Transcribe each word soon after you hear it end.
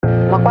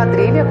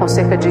quadrilha, com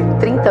cerca de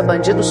 30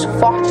 bandidos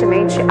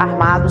fortemente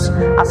armados,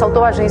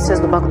 assaltou agências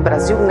do Banco do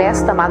Brasil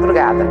nesta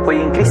madrugada. Foi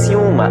em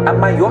Criciúma, a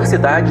maior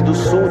cidade do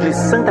sul de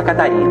Santa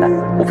Catarina.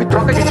 Houve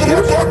troca de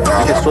tiros e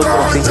pessoas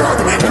foram feridas.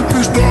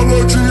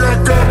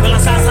 Vou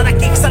lançar essa daqui,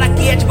 que essa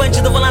daqui é de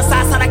bandido. Vou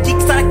lançar essa daqui,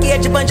 que essa daqui é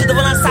de bandido.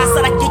 Vou lançar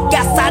essa daqui, que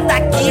essa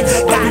daqui,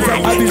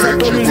 caralho.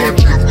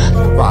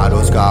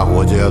 Vários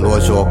carros de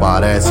luxo,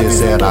 parece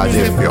cena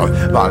de filme.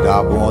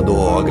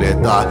 Vagabundo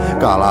gritar,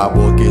 cala a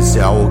boca, isso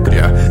é o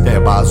cria. Tem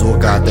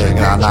bazuca, tem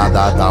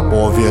granada, tá por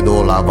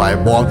ouvido, lá vai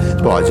bom.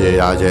 Explode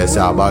a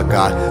agência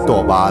bancária,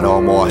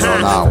 tomaram, morreu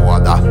na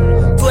onda.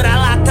 Fura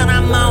lata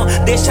na mão,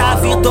 deixa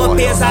Vitor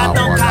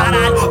pesadão,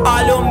 caralho.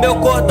 Olha o meu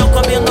cordão,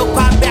 combinou com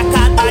a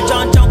beca da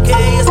John John, que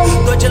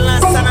isso? Tô de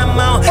lança na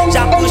mão,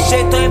 já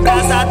puxei, tô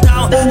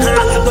embrasadão.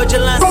 Tô de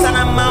lança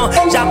na mão,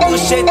 já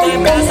puxei, tô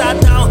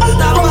embrasadão.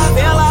 Da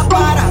favela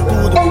para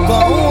tudo,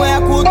 com um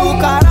eco do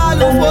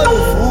caralho. Foi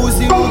o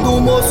fuzil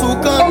do moço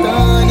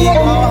cantando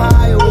igual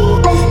raio.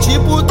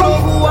 Tipo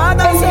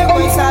trovoada,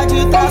 sequência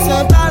de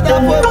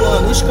traçantada. Foi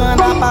quando os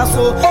cana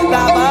passou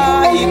da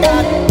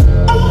barricada.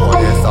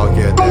 Munição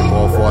que tem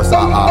com força,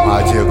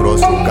 arma de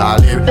grosso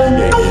calibre.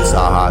 E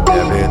sarra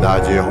até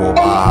verdade,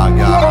 roubar a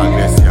guerra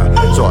agressiva.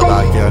 Só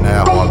daqui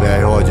né,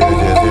 Robin Hood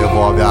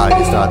desenvolve a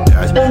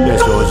estratégia.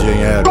 Deixa o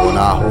dinheiro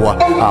na rua,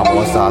 a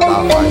moçada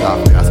faz a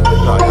festa.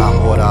 Ganha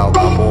moral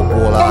da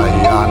popular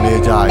e a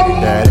mídia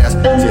interessa.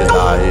 Se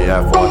daí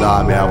é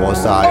foda mesmo,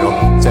 saiu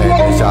sem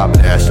deixar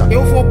brecha.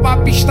 Eu vou pra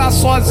pista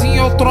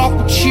sozinho, eu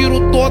troco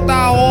tiro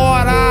toda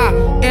hora.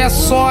 É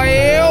só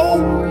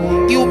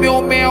eu e o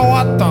meu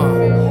meota.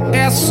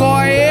 É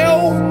só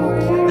eu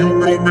e o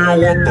meu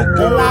meota.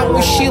 Com a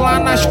mochila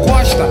nas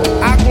costas,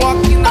 a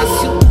Glock na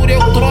cintura.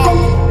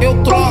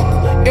 Eu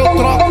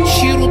troco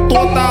tiro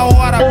toda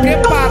hora.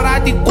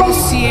 Preparado e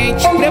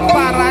consciente,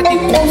 preparado e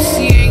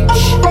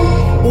consciente.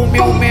 O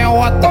meu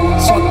meota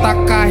só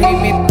taca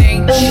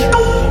remetente.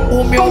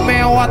 O meu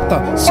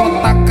meota só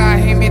taca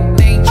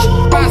remetente.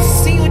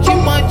 Passinho de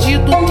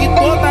bandido que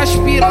todas as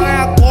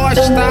piranha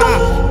gosta.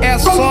 É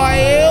só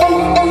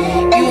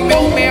eu e o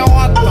meu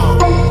meota.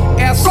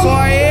 É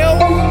só eu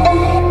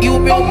e o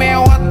meu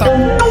meota.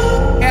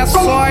 É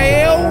só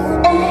eu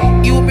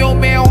e o meu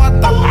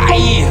meota.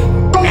 Aí,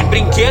 não é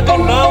brinquedo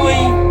não,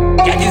 hein?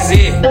 Quer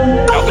dizer,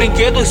 é o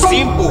brinquedo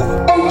sim, pô.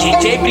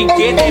 DJ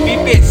Brinquedo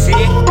Mpc.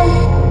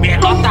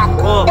 Menor tá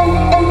como?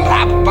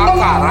 Brabo pra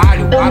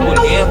caralho,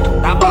 barulhento.